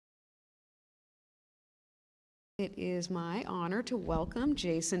It is my honor to welcome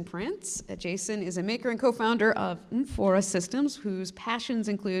Jason Prince. Jason is a maker and co-founder of Infora Systems, whose passions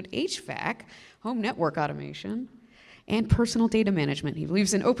include HVAC, home network automation, and personal data management. He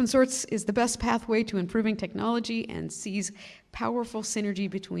believes in open source is the best pathway to improving technology and sees powerful synergy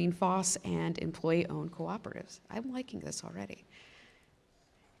between FOSS and employee-owned cooperatives. I'm liking this already.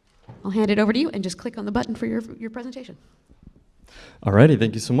 I'll hand it over to you and just click on the button for your presentation. Alrighty,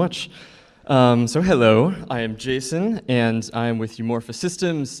 thank you so much. So hello, I am Jason, and I am with Infora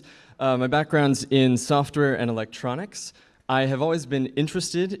Systems. My background's in software and electronics. I have always been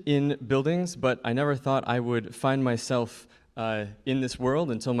interested in buildings, but I never thought I would find myself in this world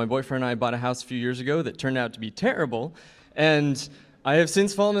until my boyfriend and I bought a house a few years ago that turned out to be terrible, and I have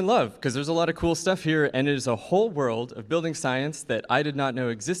since fallen in love, because there's a lot of cool stuff here, and it is a whole world of building science that I did not know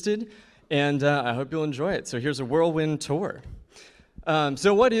existed, and I hope you'll enjoy it. So here's a whirlwind tour.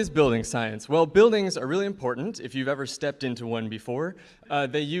 So what is building science? Well, buildings are really important if you've ever stepped into one before.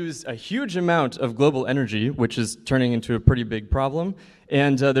 They use a huge amount of global energy, which is turning into a pretty big problem.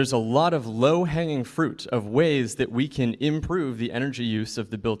 And there's a lot of low-hanging fruit of ways that we can improve the energy use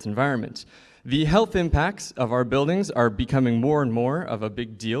of the built environment. The health impacts of our buildings are becoming more and more of a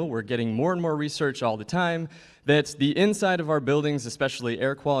big deal. We're getting more and more research all the time that the inside of our buildings, especially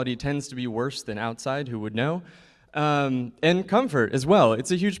air quality, tends to be worse than outside. Who would know? And comfort as well.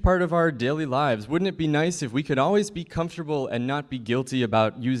 It's a huge part of our daily lives. Wouldn't it be nice if we could always be comfortable and not be guilty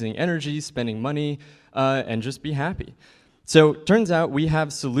about using energy, spending money, and just be happy? So turns out we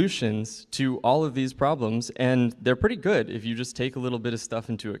have solutions to all of these problems, and they're pretty good if you just take a little bit of stuff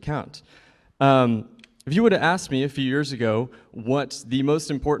into account. If you would have asked me a few years ago what the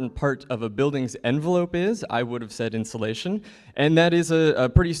most important part of a building's envelope is, I would have said insulation, and that is a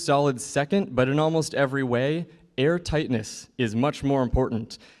pretty solid second, but in almost every way, air tightness is much more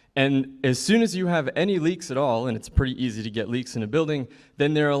important. And as soon as you have any leaks at all, and it's pretty easy to get leaks in a building,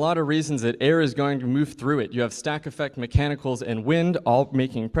 then there are a lot of reasons that air is going to move through it. You have stack effect mechanicals and wind all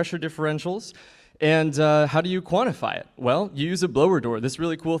making pressure differentials. And how do you quantify it? Well, you use a blower door. This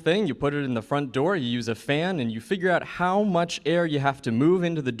really cool thing, you put it in the front door, you use a fan, and you figure out how much air you have to move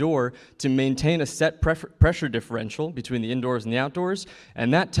into the door to maintain a set pressure differential between the indoors and the outdoors,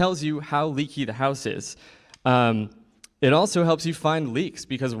 and that tells you how leaky the house is. It also helps you find leaks,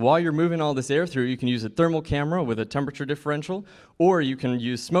 because while you're moving all this air through, you can use a thermal camera with a temperature differential, or you can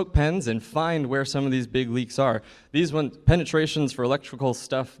use smoke pens and find where some of these big leaks are. These ones, penetrations for electrical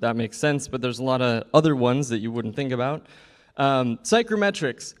stuff, that makes sense, but there's a lot of other ones that you wouldn't think about.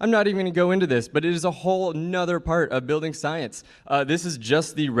 Psychrometrics, I'm not even going to go into this, but it is a whole nother part of building science. This is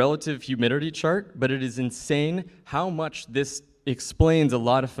just the relative humidity chart, but it is insane how much this explains a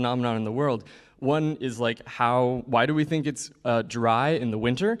lot of phenomena in the world. One is like why do we think it's dry in the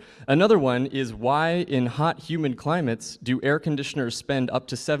winter? Another one is why in hot, humid climates do air conditioners spend up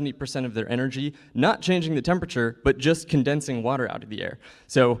to 70% of their energy not changing the temperature, but just condensing water out of the air?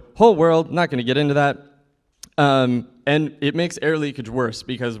 So whole world, not going to get into that. And it makes air leakage worse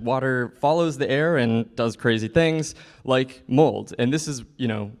because water follows the air and does crazy things like mold. And this is,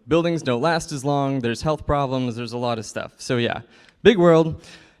 buildings don't last as long, there's health problems, there's a lot of stuff. So yeah, big world.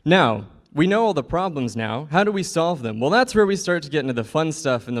 Now, we know all the problems now. How do we solve them? Well, that's where we start to get into the fun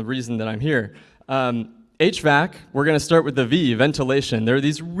stuff and the reason that I'm here. HVAC, we're going to start with the V, ventilation. There are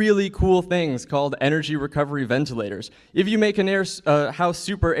these really cool things called energy recovery ventilators. If you make a house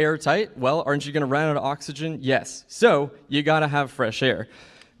super airtight, well, aren't you going to run out of oxygen? Yes. So you got to have fresh air.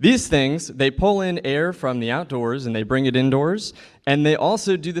 These things, they pull in air from the outdoors and they bring it indoors, and they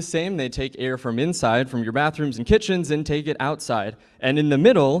also do the same. They take air from inside, from your bathrooms and kitchens, and take it outside. And in the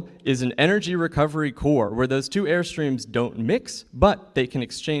middle is an energy recovery core, where those two air streams don't mix, but they can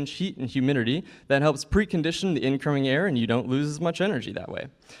exchange heat and humidity. That helps precondition the incoming air, and you don't lose as much energy that way.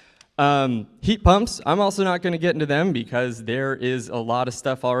 Heat pumps, I'm also not going to get into them because there is a lot of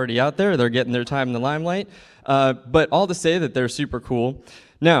stuff already out there. They're getting their time in the limelight, but all to say that they're super cool.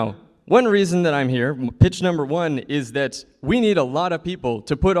 Now, one reason that I'm here, pitch number one, is that we need a lot of people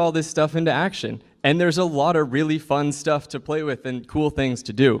to put all this stuff into action. And there's a lot of really fun stuff to play with and cool things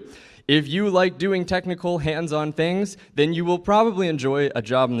to do. If you like doing technical, hands-on things, then you will probably enjoy a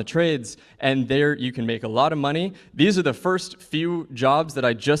job in the trades, and there you can make a lot of money. These are the first few jobs that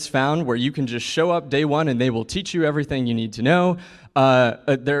I just found where you can just show up day one and they will teach you everything you need to know.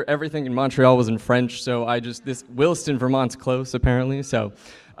 Everything in Montreal was in French, so Williston, Vermont's close apparently, so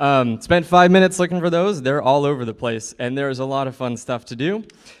spent 5 minutes looking for those. They're all over the place, and there's a lot of fun stuff to do.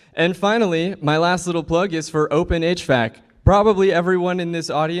 And finally, my last little plug is for OpenHVAC. Probably everyone in this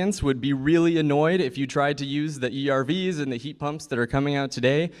audience would be really annoyed if you tried to use the ERVs and the heat pumps that are coming out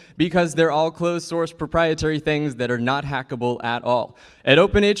today, because they're all closed source proprietary things that are not hackable at all. At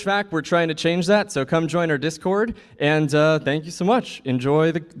OpenHVAC, we're trying to change that, so come join our Discord, and thank you so much.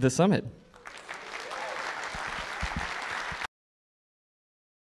 Enjoy the summit.